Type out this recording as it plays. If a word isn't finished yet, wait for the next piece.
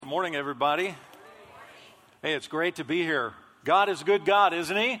morning, everybody. Hey, it's great to be here. God is a good God,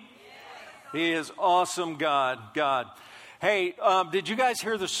 isn't He? Yes. He is awesome God. Hey, did you guys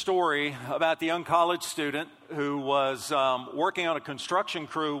hear the story about the young college student who was working on a construction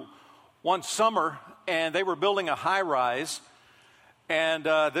crew one summer, and they were building a high-rise, and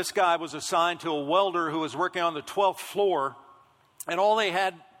this guy was assigned to a welder who was working on the 12th floor, and all they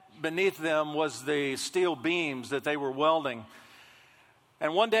had beneath them was the steel beams that they were welding.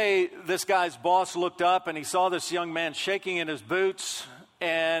 And one day, this guy's boss looked up and he saw this young man shaking in his boots,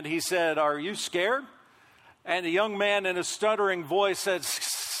 and he said, "Are you scared?" And the young man in a stuttering voice said,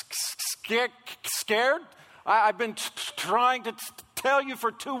 "Scared? I've been trying to tell you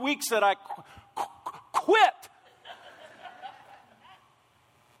for 2 weeks that I quit."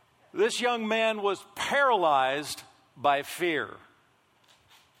 This young man was paralyzed by fear.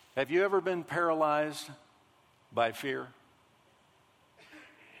 Have you ever been paralyzed by fear?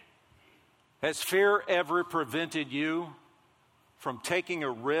 Has fear ever prevented you from taking a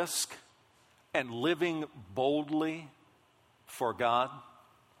risk and living boldly for God?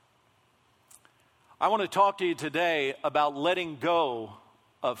 I want to talk to you today about letting go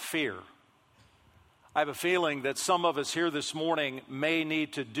of fear. I have a feeling that some of us here this morning may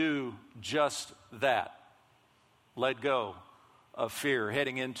need to do just that. Let go of fear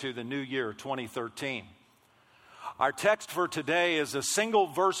heading into the new year, 2013. Our text for today is a single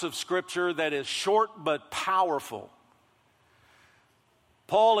verse of Scripture that is short but powerful.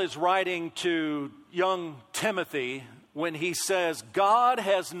 Paul is writing to young Timothy when he says, "God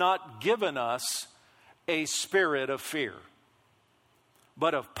has not given us a spirit of fear,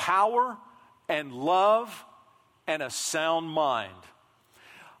 but of power and love and a sound mind."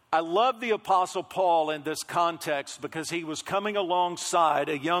 I love the Apostle Paul in this context because he was coming alongside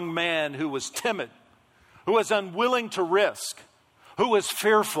a young man who was timid, who was unwilling to risk, who was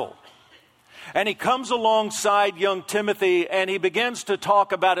fearful. And he comes alongside young Timothy and he begins to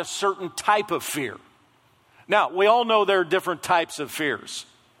talk about a certain type of fear. Now, we all know there are different types of fears.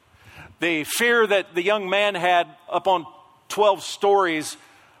 The fear that the young man had up on 12 stories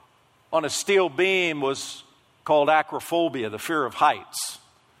on a steel beam was called acrophobia, the fear of heights.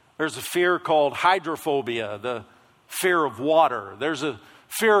 There's a fear called hydrophobia, the fear of water. There's a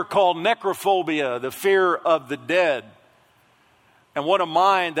fear called necrophobia, the fear of the dead. And one of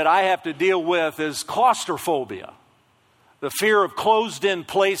mine that I have to deal with is claustrophobia, the fear of closed-in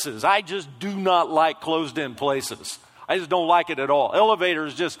places. I just do not like closed-in places. I just don't like it at all.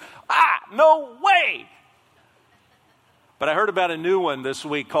 Elevators just, no way. But I heard about a new one this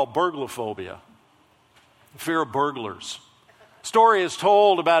week called burglophobia, the fear of burglars. Story is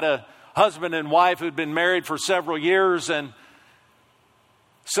told about a husband and wife who'd been married for several years, and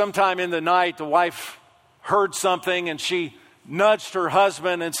sometime in the night, the wife heard something and she nudged her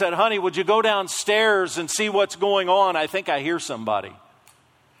husband and said, "Honey, would you go downstairs and see what's going on? I think I hear somebody."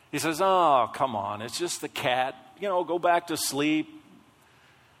 He says, "Oh, come on. It's just the cat. Go back to sleep."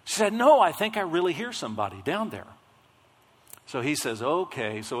 She said, "No, I think I really hear somebody down there." So he says,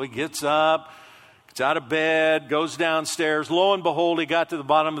 "Okay." So he gets up, gets out of bed, goes downstairs. Lo and behold, he got to the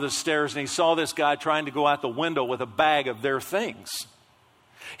bottom of the stairs and he saw this guy trying to go out the window with a bag of their things.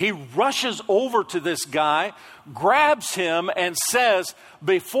 He rushes over to this guy, grabs him, and says,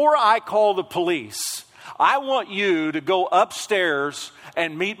 "Before I call the police, I want you to go upstairs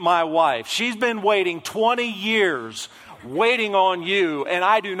and meet my wife. She's been waiting 20 years, waiting on you, and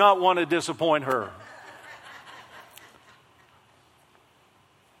I do not want to disappoint her."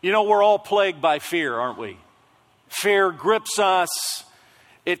 We're all plagued by fear, aren't we? Fear grips us.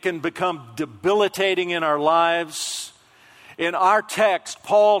 It can become debilitating in our lives. In our text,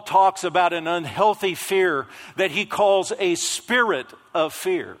 Paul talks about an unhealthy fear that he calls a spirit of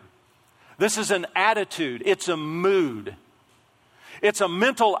fear. This is an attitude. It's a mood. It's a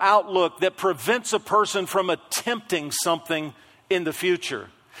mental outlook that prevents a person from attempting something in the future.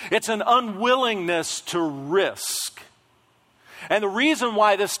 It's an unwillingness to risk. And the reason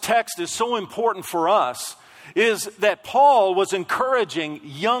why this text is so important for us is that Paul was encouraging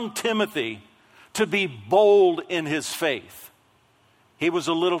young Timothy to be bold in his faith. He was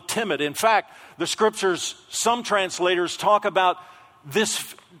a little timid. In fact, the scriptures, some translators talk about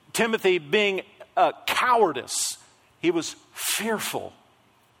this Timothy being cowardice. He was fearful.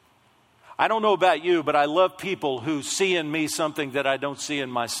 I don't know about you, but I love people who see in me something that I don't see in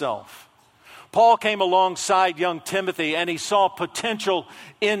myself. Paul came alongside young Timothy and he saw potential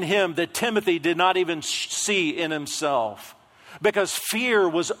in him that Timothy did not even see in himself. Because fear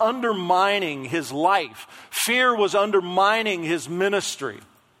was undermining his life. Fear was undermining his ministry,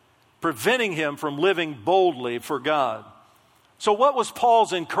 preventing him from living boldly for God. So what was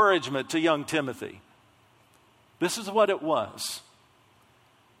Paul's encouragement to young Timothy? This is what it was.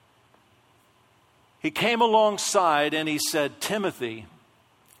 He came alongside and he said, Timothy,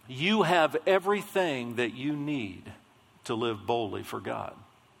 you have everything that you need to live boldly for God.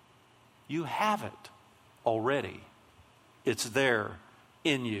 You have it already. It's there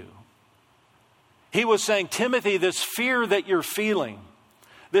in you. He was saying, Timothy, this fear that you're feeling,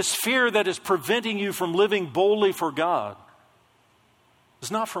 this fear that is preventing you from living boldly for God, is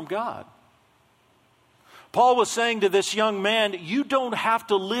not from God. Paul was saying to this young man, you don't have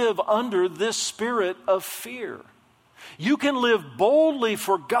to live under this spirit of fear. You can live boldly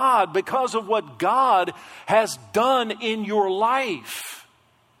for God because of what God has done in your life.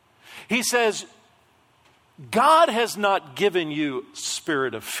 He says, God has not given you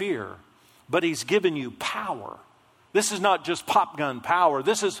spirit of fear, but He's given you power. This is not just pop gun power.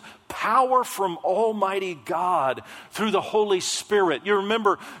 This is power from Almighty God through the Holy Spirit. You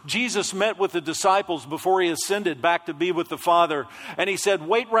remember Jesus met with the disciples before He ascended back to be with the Father. And He said,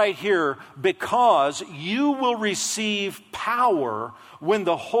 wait right here because you will receive power when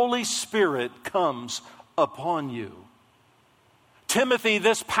the Holy Spirit comes upon you. Timothy,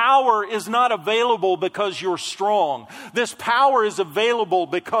 this power is not available because you're strong. This power is available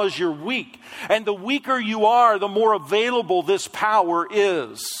because you're weak. And the weaker you are, the more available this power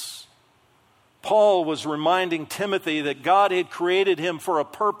is. Paul was reminding Timothy that God had created him for a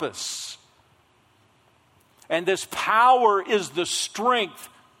purpose. And this power is the strength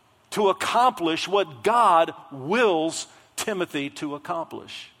to accomplish what God wills Timothy to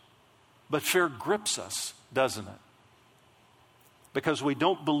accomplish. But fear grips us, doesn't it? Because we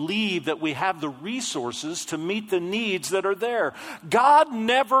don't believe that we have the resources to meet the needs that are there. God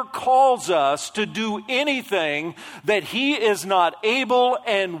never calls us to do anything that He is not able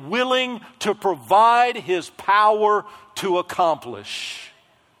and willing to provide His power to accomplish.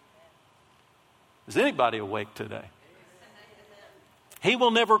 Is anybody awake today? He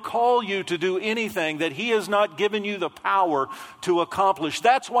will never call you to do anything that He has not given you the power to accomplish.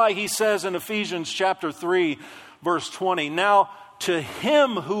 That's why He says in Ephesians chapter 3, verse 20, now to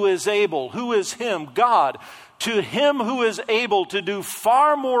Him who is able, who is Him, God, to Him who is able to do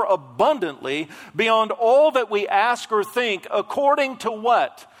far more abundantly beyond all that we ask or think, according to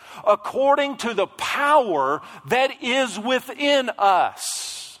what? According to the power that is within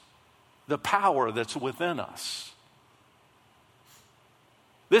us. The power that's within us.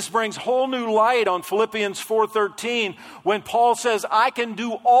 This brings whole new light on Philippians 4:13 when Paul says, I can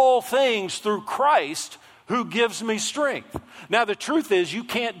do all things through Christ who gives me strength. Now, the truth is, you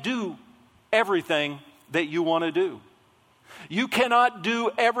can't do everything that you want to do. You cannot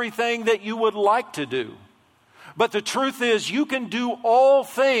do everything that you would like to do. But the truth is, you can do all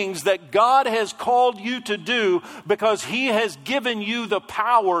things that God has called you to do because He has given you the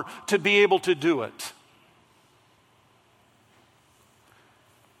power to be able to do it.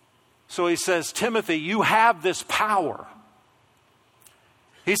 So he says, Timothy, you have this power.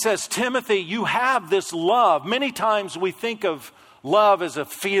 He says, Timothy, you have this love. Many times we think of love as a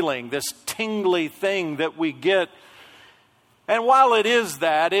feeling, this tingly thing that we get. And while it is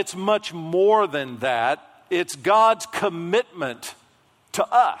that, it's much more than that. It's God's commitment to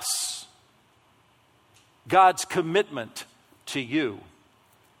us. God's commitment to you.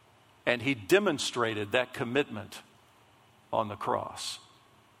 And He demonstrated that commitment on the cross.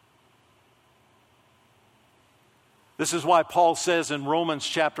 This is why Paul says in Romans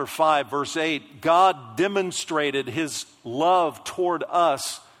chapter 5, verse 8, God demonstrated His love toward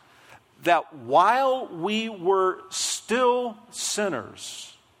us that while we were still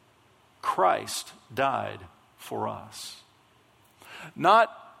sinners, Christ died for us.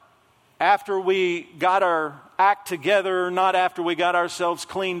 Not after we got our act together, not after we got ourselves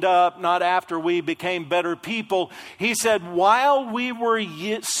cleaned up, not after we became better people. He said, while we were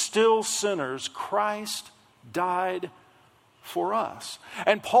yet still sinners, Christ died for us.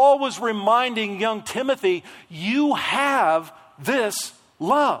 And Paul was reminding young Timothy, you have this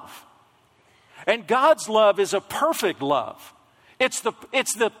love. And God's love is a perfect love. It's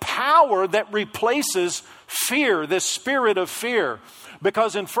the power that replaces fear, this spirit of fear.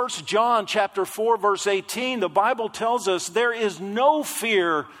 Because in 1 John chapter 4, verse 18, the Bible tells us there is no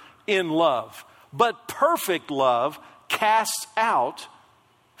fear in love, but perfect love casts out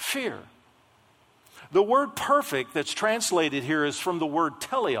fear. The word perfect that's translated here is from the word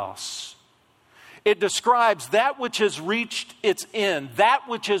teleos. It describes that which has reached its end, that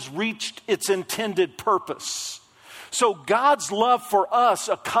which has reached its intended purpose. So God's love for us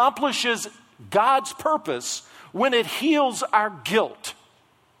accomplishes God's purpose when it heals our guilt.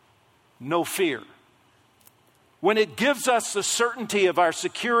 No fear. when it gives us the certainty of our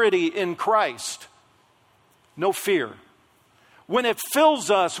security in Christ, no fear. When it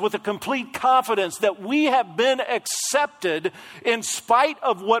fills us with a complete confidence that we have been accepted in spite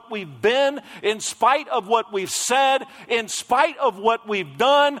of what we've been, in spite of what we've said, in spite of what we've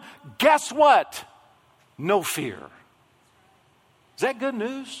done, guess what? No fear. Is that good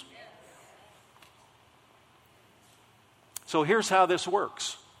news? So here's how this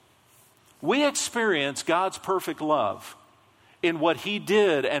works. We experience God's perfect love in what He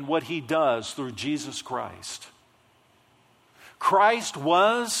did and what He does through Jesus Christ. Christ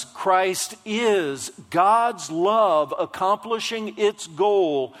was, Christ is God's love accomplishing its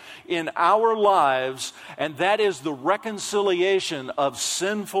goal in our lives, and that is the reconciliation of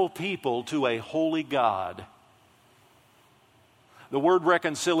sinful people to a holy God. The word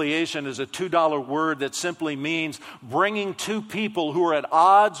reconciliation is a $2 word that simply means bringing two people who are at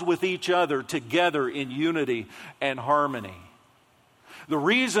odds with each other together in unity and harmony. The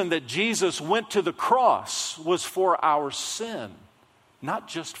reason that Jesus went to the cross was for our sin, not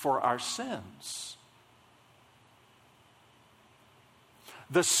just for our sins.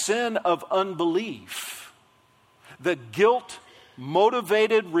 The sin of unbelief, the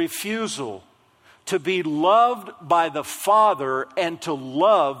guilt-motivated refusal to be loved by the Father and to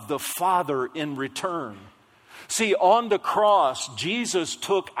love the Father in return. See, on the cross, Jesus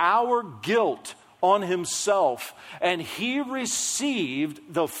took our guilt on Himself, and He received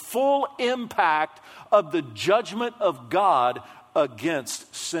the full impact of the judgment of God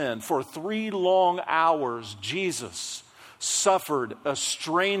against sin. For 3 long hours, Jesus suffered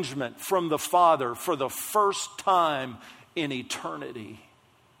estrangement from the Father for the first time in eternity.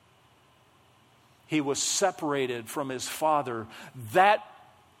 He was separated from His Father. That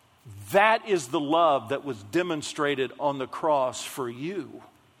is the love that was demonstrated on the cross for you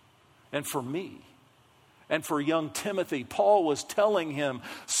and for me. And for young Timothy, Paul was telling him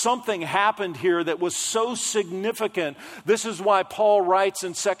something happened here that was so significant. This is why Paul writes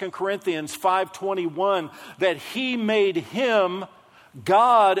in 2 Corinthians 5:21 that He made Him,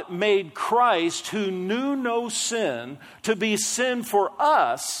 God made Christ, who knew no sin, to be sin for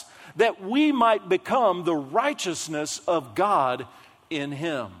us, that we might become the righteousness of God in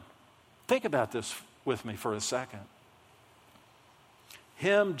Him. Think about this with me for a second.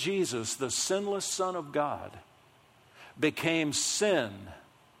 Him, Jesus, the sinless Son of God, became sin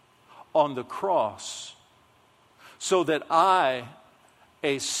on the cross so that I,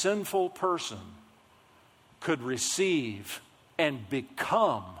 a sinful person, could receive and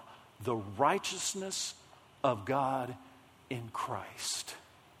become the righteousness of God in Christ.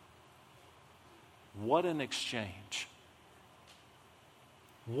 What an exchange.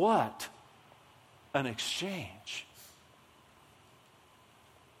 What an exchange.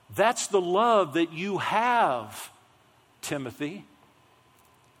 That's the love that you have, Timothy,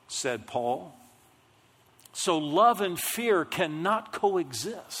 said Paul. So love and fear cannot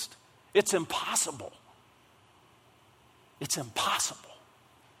coexist. It's impossible. It's impossible.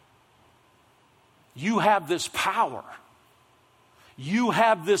 You have this power. You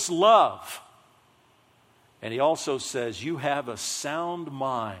have this love. And he also says you have a sound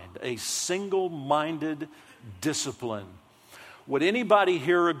mind, a single-minded discipline. Would anybody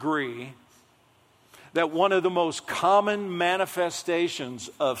here agree that one of the most common manifestations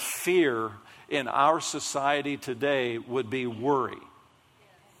of fear in our society today would be worry?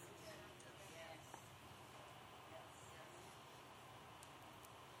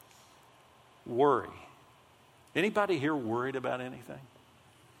 Worry. Anybody here worried about anything?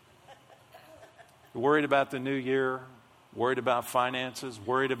 Worried about the new year? Worried about finances?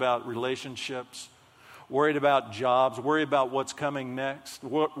 Worried about relationships? Worried about jobs, worried about what's coming next,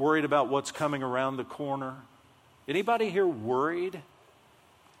 worried about what's coming around the corner. Anybody here worried?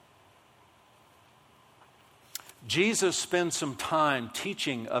 Jesus spends some time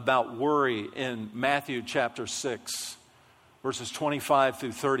teaching about worry in Matthew chapter 6, verses 25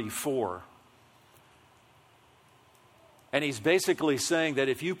 through 34. And He's basically saying that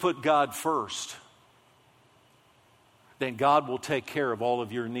if you put God first, then God will take care of all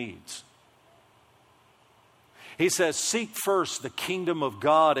of your needs. He says, seek first the kingdom of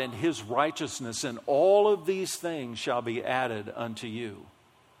God and His righteousness, and all of these things shall be added unto you.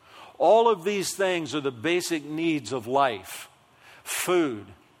 All of these things are the basic needs of life. Food,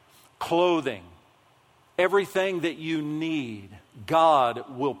 clothing, everything that you need,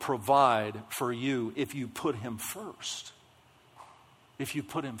 God will provide for you if you put Him first. If you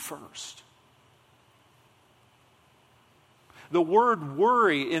put Him first. The word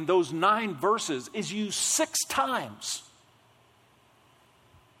worry in those 9 verses is used 6 times.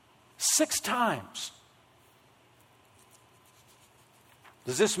 6 times.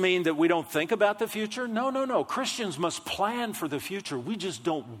 Does this mean that we don't think about the future? No. Christians must plan for the future. We just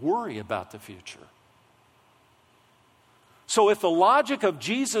don't worry about the future. So if the logic of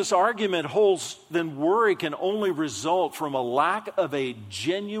Jesus' argument holds, then worry can only result from a lack of a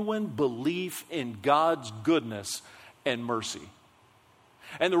genuine belief in God's goodness and mercy.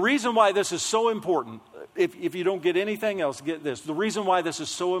 And the reason why this is so important, if you don't get anything else, get this. The reason why this is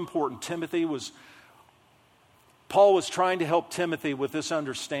so important, Paul was trying to help Timothy with this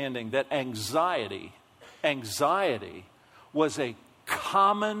understanding that anxiety was a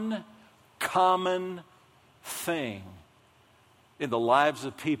common thing in the lives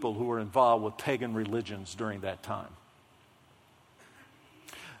of people who were involved with pagan religions during that time.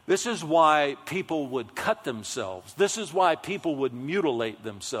 This is why people would cut themselves. This is why people would mutilate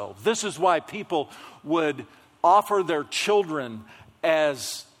themselves. This is why people would offer their children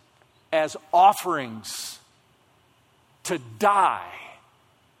as offerings to die,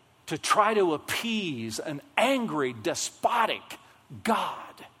 to try to appease an angry, despotic God.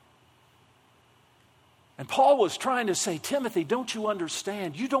 And Paul was trying to say, Timothy, don't you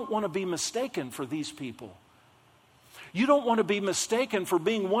understand? You don't want to be mistaken for these people. You don't want to be mistaken for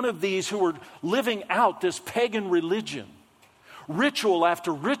being one of these who are living out this pagan religion. Ritual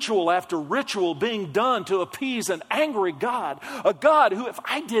after ritual after ritual being done to appease an angry God. A God who, if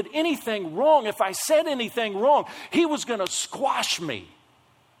I did anything wrong, if I said anything wrong, he was going to squash me.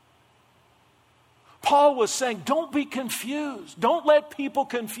 Paul was saying, don't be confused. Don't let people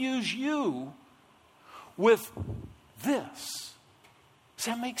confuse you with this. Does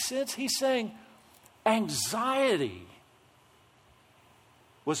that make sense? He's saying anxiety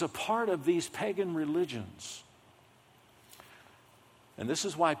was a part of these pagan religions. And this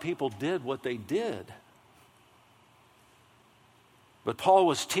is why people did what they did. But Paul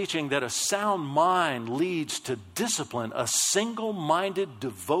was teaching that a sound mind leads to discipline, a single-minded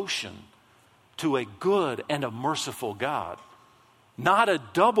devotion to a good and a merciful God. Not a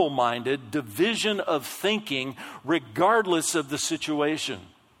double-minded division of thinking regardless of the situation.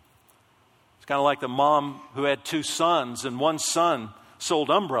 It's kind of like the mom who had two sons, and one son sold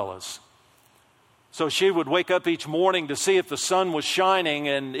umbrellas. So she would wake up each morning to see if the sun was shining,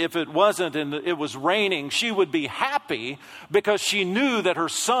 and if it wasn't and it was raining, she would be happy because she knew that her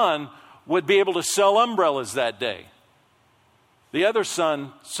son would be able to sell umbrellas that day. The other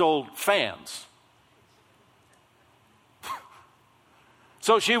son sold fans.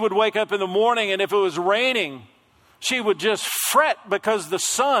 So she would wake up in the morning, and if it was raining, she would just fret because the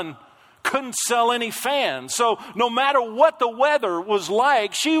sun couldn't sell any fans. So no matter what the weather was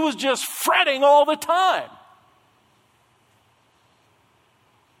like, she was just fretting all the time.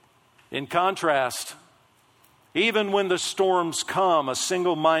 In contrast, even when the storms come, a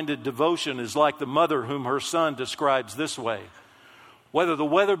single-minded devotion is like the mother whom her son describes this way. Whether the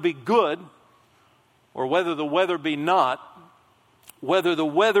weather be good or whether the weather be not, whether the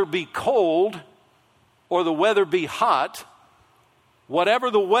weather be cold or the weather be hot,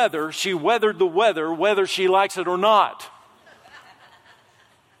 whatever the weather, she weathered the weather, whether she likes it or not.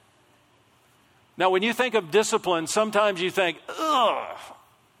 Now, when you think of discipline, sometimes you think,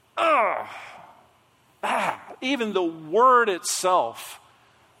 even the word itself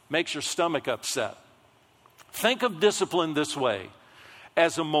makes your stomach upset. Think of discipline this way,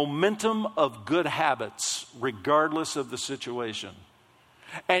 as a momentum of good habits, regardless of the situation.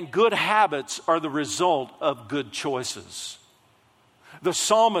 And good habits are the result of good choices. The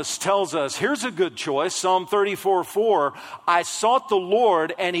psalmist tells us, here's a good choice, Psalm 34:4, I sought the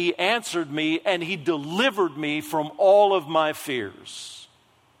Lord and he answered me and he delivered me from all of my fears.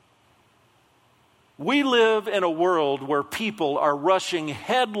 We live in a world where people are rushing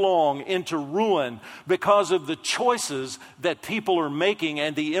headlong into ruin because of the choices that people are making,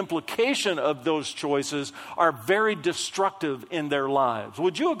 and the implication of those choices are very destructive in their lives.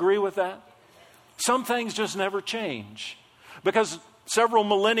 Would you agree with that? Some things just never change. Because several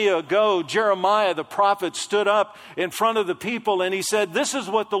millennia ago, Jeremiah the prophet stood up in front of the people and he said, this is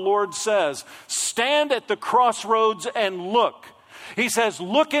what the Lord says, stand at the crossroads and look. He says,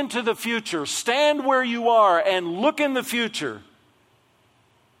 look into the future. Stand where you are and look in the future.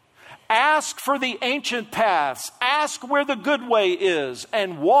 Ask for the ancient paths. Ask where the good way is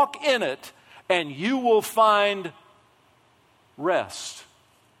and walk in it, and you will find rest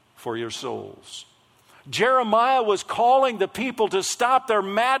for your souls. Jeremiah was calling the people to stop their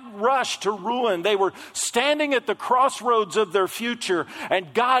mad rush to ruin. They were standing at the crossroads of their future,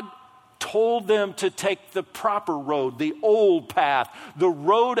 and God told them to take the proper road, the old path, the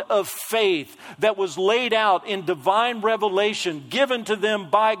road of faith that was laid out in divine revelation given to them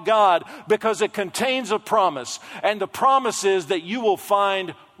by God, because it contains a promise. And the promise is that you will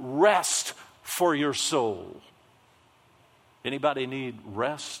find rest for your soul. Anybody need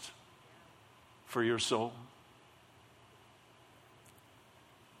rest for your soul?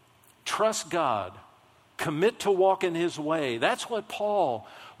 Trust God. Commit to walk in His way. That's what Paul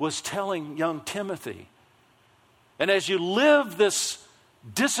was telling young Timothy. And as you live this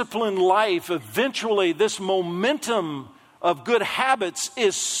disciplined life, eventually this momentum of good habits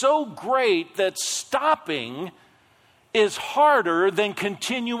is so great that stopping is harder than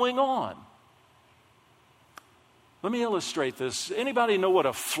continuing on. Let me illustrate this. Anybody know what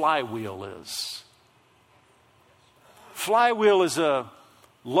a flywheel is? Flywheel is a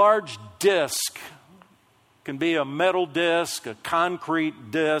large disc. Can be a metal disc, a concrete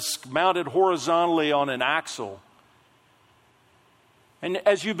disc, mounted horizontally on an axle. And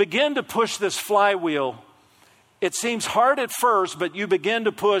as you begin to push this flywheel, it seems hard at first, but you begin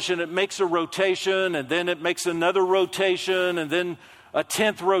to push and it makes a rotation, and then it makes another rotation, and then a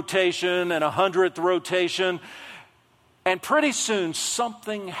 10th rotation and a 100th rotation. And pretty soon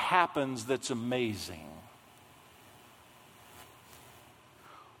something happens that's amazing.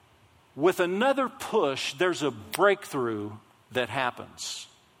 With another push, there's a breakthrough that happens.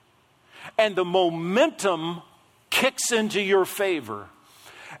 And the momentum kicks into your favor.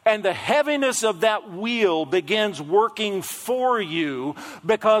 And the heaviness of that wheel begins working for you,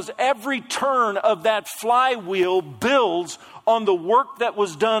 because every turn of that flywheel builds on the work that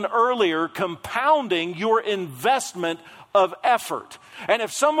was done earlier, compounding your investment of effort. And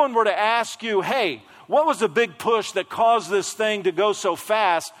if someone were to ask you, hey, what was the big push that caused this thing to go so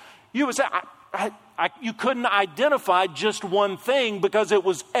fast? You would say, you couldn't identify just one thing, because it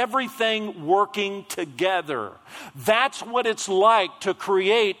was everything working together. That's what it's like to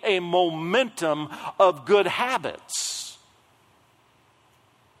create a momentum of good habits.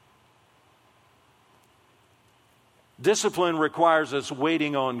 Discipline requires us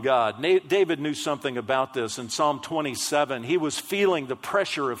waiting on God. David knew something about this in Psalm 27. He was feeling the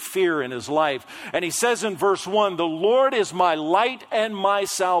pressure of fear in his life. And he says in verse 1, "The Lord is my light and my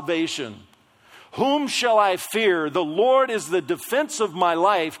salvation. Whom shall I fear? The Lord is the defense of my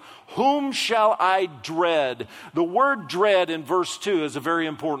life. Whom shall I dread?" The word dread in verse 2 is a very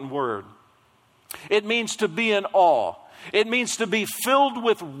important word. It means to be in awe. It means to be filled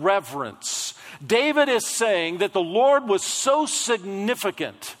with reverence. David is saying that the Lord was so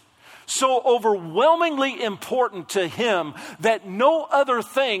significant, so overwhelmingly important to him, that no other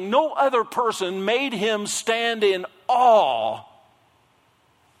thing, no other person made him stand in awe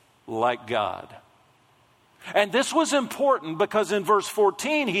like God. And this was important because in verse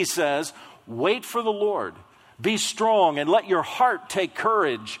 14 he says, "Wait for the Lord, be strong, and let your heart take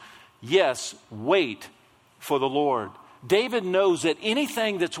courage." Yes, wait for the Lord. David knows that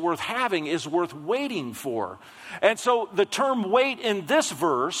anything that's worth having is worth waiting for. And so the term wait in this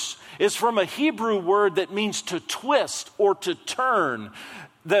verse is from a Hebrew word that means to twist or to turn.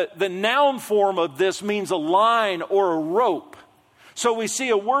 The noun form of this means a line or a rope. So we see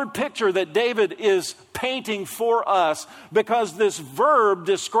a word picture that David is painting for us, because this verb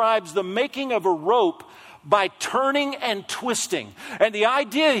describes the making of a rope by turning and twisting. And the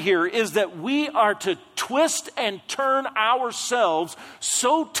idea here is that we are to twist and turn ourselves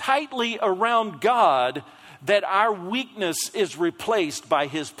so tightly around God that our weakness is replaced by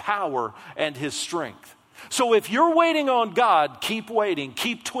His power and His strength. So if you're waiting on God, keep waiting,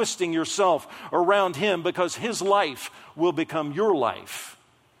 keep twisting yourself around Him, because His life will become your life.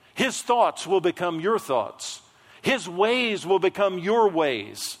 His thoughts will become your thoughts. His ways will become your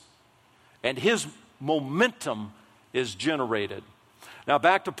ways. And His momentum is generated. Now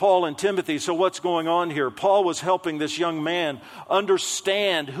back to Paul and Timothy. So what's going on here? Paul was helping this young man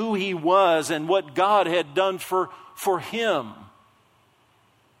understand who he was and what God had done for him.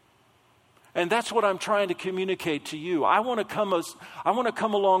 And that's what I'm trying to communicate to you. I want to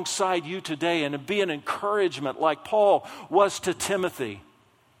come alongside you today and be an encouragement like Paul was to Timothy.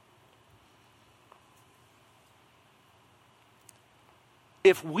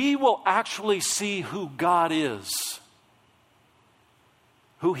 If we will actually see who God is,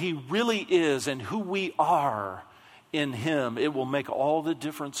 who He really is, and who we are in Him, it will make all the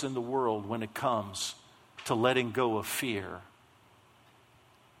difference in the world when it comes to letting go of fear.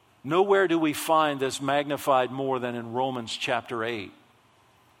 Nowhere do we find this magnified more than in Romans chapter 8.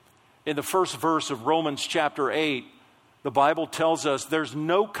 In the first verse of Romans chapter 8, the Bible tells us there's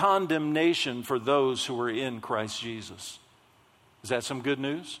no condemnation for those who are in Christ Jesus. Is that some good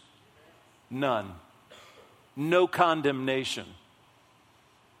news? None. No condemnation.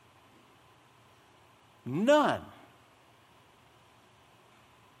 None.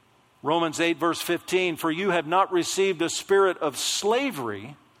 Romans 8 verse 15, for you have not received a spirit of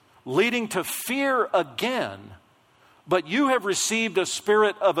slavery leading to fear again, but you have received a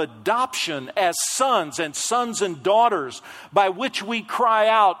spirit of adoption as sons and daughters, by which we cry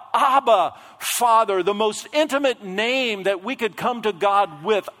out, Abba, Father, the most intimate name that we could come to God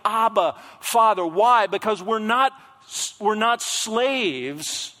with, Abba, Father. Why? Because we're not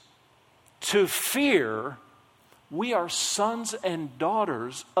slaves to fear. We are sons and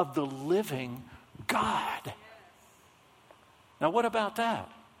daughters of the living God. Now, what about that?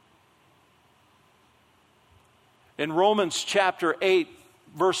 In Romans chapter 8,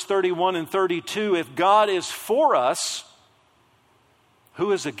 verse 31 and 32, if God is for us,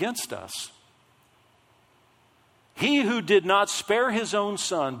 who is against us? He who did not spare his own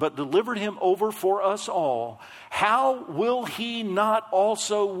son, but delivered him over for us all, how will he not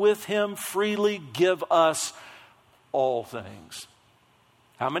also with him freely give us all things?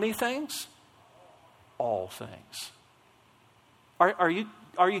 How many things? All things. Are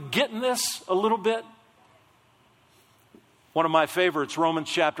you getting this a little bit? One of my favorites, Romans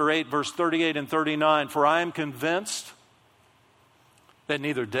chapter 8, verse 38 and 39. For I am convinced that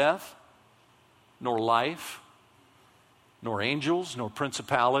neither death, nor life, nor angels, nor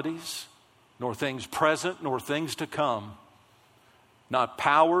principalities, nor things present, nor things to come, not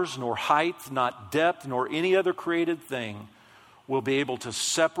powers, nor height, not depth, nor any other created thing will be able to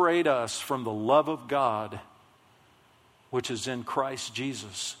separate us from the love of God, which is in Christ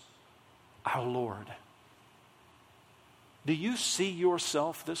Jesus, our Lord. Do you see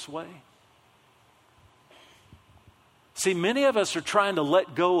yourself this way? See, many of us are trying to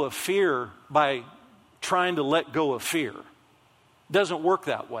let go of fear by trying to let go of fear. It doesn't work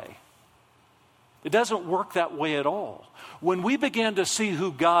that way. It doesn't work that way at all. When we begin to see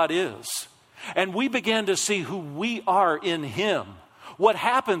who God is, and we begin to see who we are in Him, what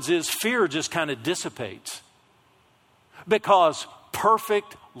happens is fear just kind of dissipates. Because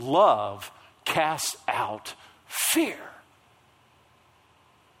perfect love casts out fear.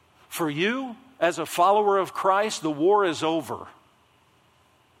 For you, as a follower of Christ, the war is over.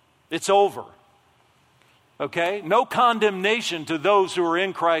 It's over. Okay? No condemnation to those who are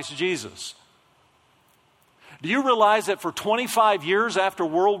in Christ Jesus. Do you realize that for 25 years after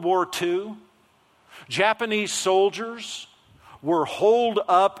World War II, Japanese soldiers were holed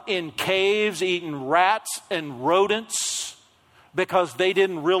up in caves eating rats and rodents because they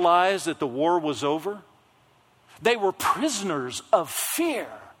didn't realize that the war was over? They were prisoners of fear.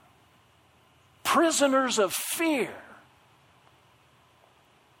 Prisoners of fear.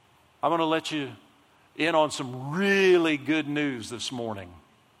 I'm going to let you in on some really good news this morning.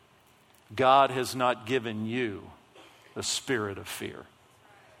 God has not given you the spirit of fear.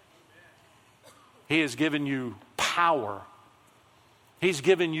 He has given you power. He's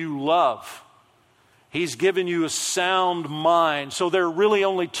given you love. He's given you a sound mind. So there are really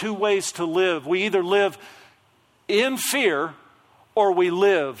only two ways to live. We either live in fear or we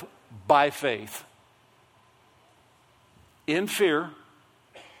live by faith. In fear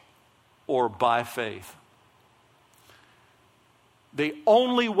or by faith. The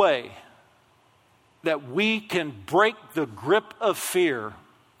only way that we can break the grip of fear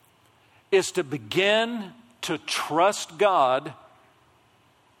is to begin to trust God,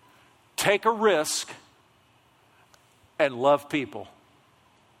 take a risk, and love people.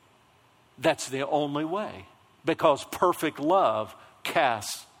 That's the only way. Because perfect love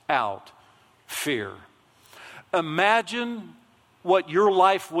casts out fear. Imagine what your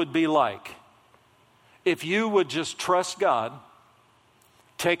life would be like if you would just trust God,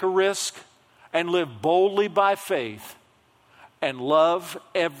 take a risk, and live boldly by faith, and love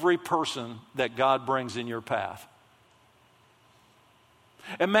every person that God brings in your path.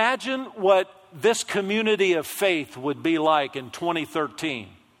 Imagine what this community of faith would be like in 2013.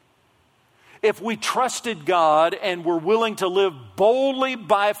 If we trusted God and were willing to live boldly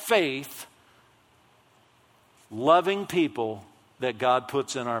by faith, loving people that God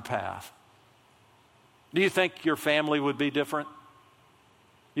puts in our path. Do you think your family would be different?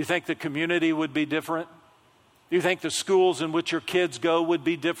 You think the community would be different? Do you think the schools in which your kids go would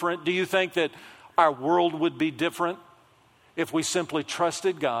be different? Do you think that our world would be different if we simply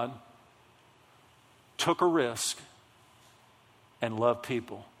trusted God, took a risk, and loved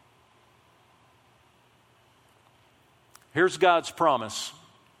people? Here's God's promise.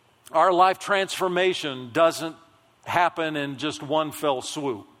 Our life transformation doesn't happen in just one fell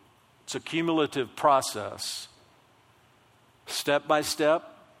swoop. It's a cumulative process. Step by step,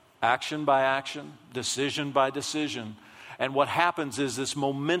 action by action, decision by decision. And what happens is this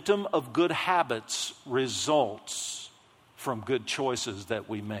momentum of good habits results from good choices that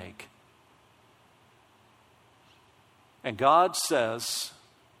we make. And God says,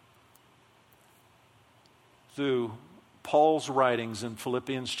 through Paul's writings in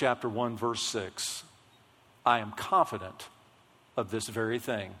Philippians chapter 1, verse 6, I am confident of this very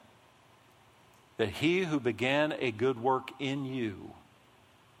thing, that he who began a good work in you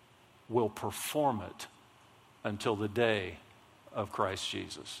will perform it until the day of Christ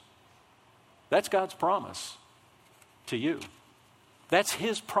Jesus. That's God's promise to you. That's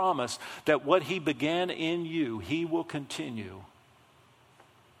his promise that what he began in you, he will continue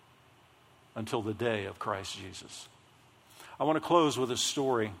until the day of Christ Jesus. I want to close with a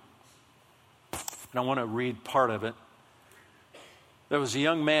story, and I want to read part of it. There was a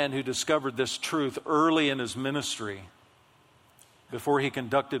young man who discovered this truth early in his ministry before he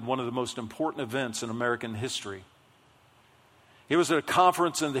conducted one of the most important events in American history. He was at a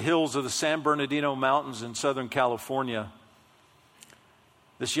conference in the hills of the San Bernardino Mountains in Southern California.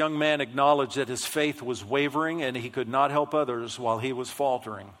 This young man acknowledged that his faith was wavering and he could not help others while he was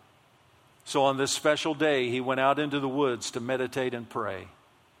faltering. So on this special day, he went out into the woods to meditate and pray.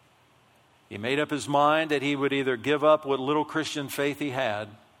 He made up his mind that he would either give up what little Christian faith he had,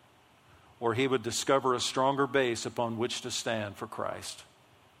 or he would discover a stronger base upon which to stand for Christ.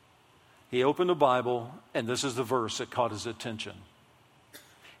 He opened the Bible, and this is the verse that caught his attention.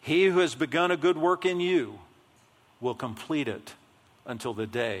 He who has begun a good work in you will complete it until the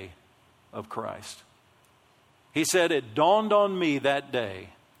day of Christ. He said, it dawned on me that day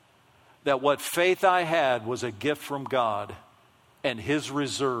that what faith I had was a gift from God, and his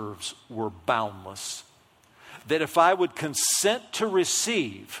reserves were boundless. That if I would consent to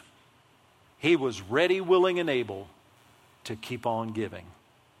receive, he was ready, willing, and able to keep on giving.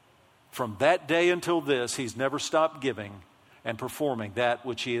 From that day until this, he's never stopped giving and performing that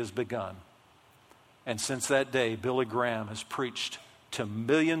which he has begun. And since that day, Billy Graham has preached to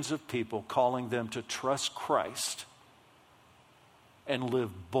millions of people, calling them to trust Christ and live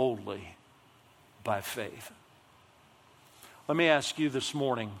boldly by faith. Let me ask you this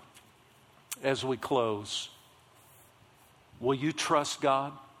morning, as we close, will you trust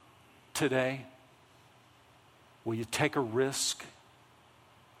God today? Will you take a risk,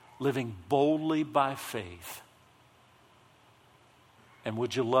 living boldly by faith? And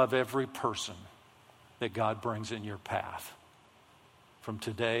would you love every person that God brings in your path from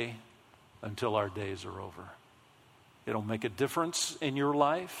today until our days are over? It'll make a difference in your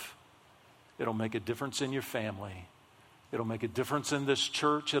life. It'll make a difference in your family. It'll make a difference in this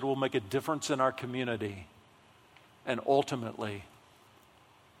church. It will make a difference in our community. And ultimately,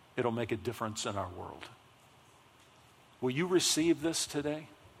 it'll make a difference in our world. Will you receive this today?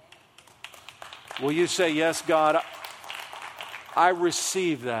 Will you say, yes, God, I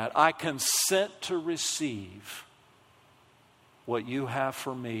receive that. I consent to receive what you have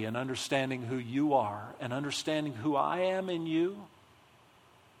for me, and understanding who you are and understanding who I am in you.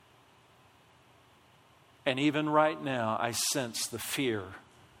 And even right now, I sense the fear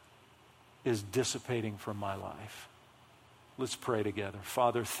is dissipating from my life. Let's pray together.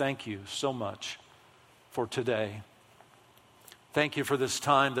 Father, thank you so much for today. Thank you for this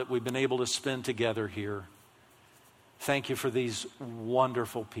time that we've been able to spend together here. Thank you for these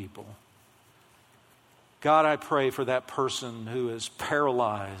wonderful people. God, I pray for that person who is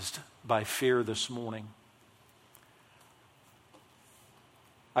paralyzed by fear this morning.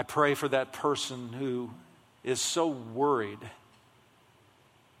 I pray for that person who is so worried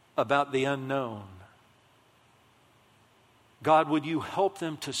about the unknown. God, would you help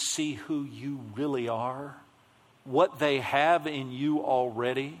them to see who you really are, what they have in you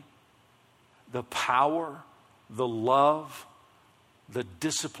already, the power, the love, the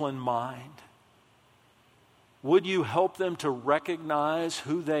disciplined mind. Would you help them to recognize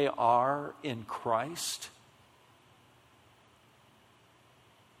who they are in Christ?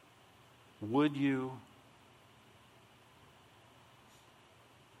 Would you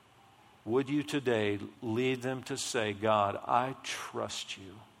today lead them to say, God, I trust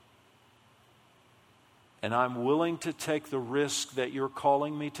you. And I'm willing to take the risk that you're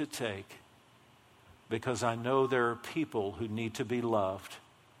calling me to take, because I know there are people who need to be loved,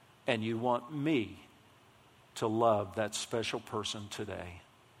 and you want me to love that special person today.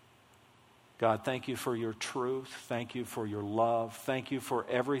 God, thank you for your truth. Thank you for your love. Thank you for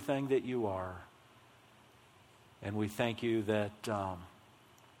everything that you are. And we thank you that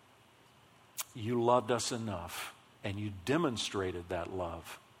you loved us enough, and you demonstrated that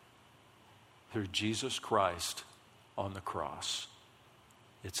love through Jesus Christ on the cross.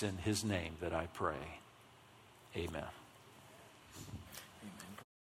 It's in his name that I pray. Amen.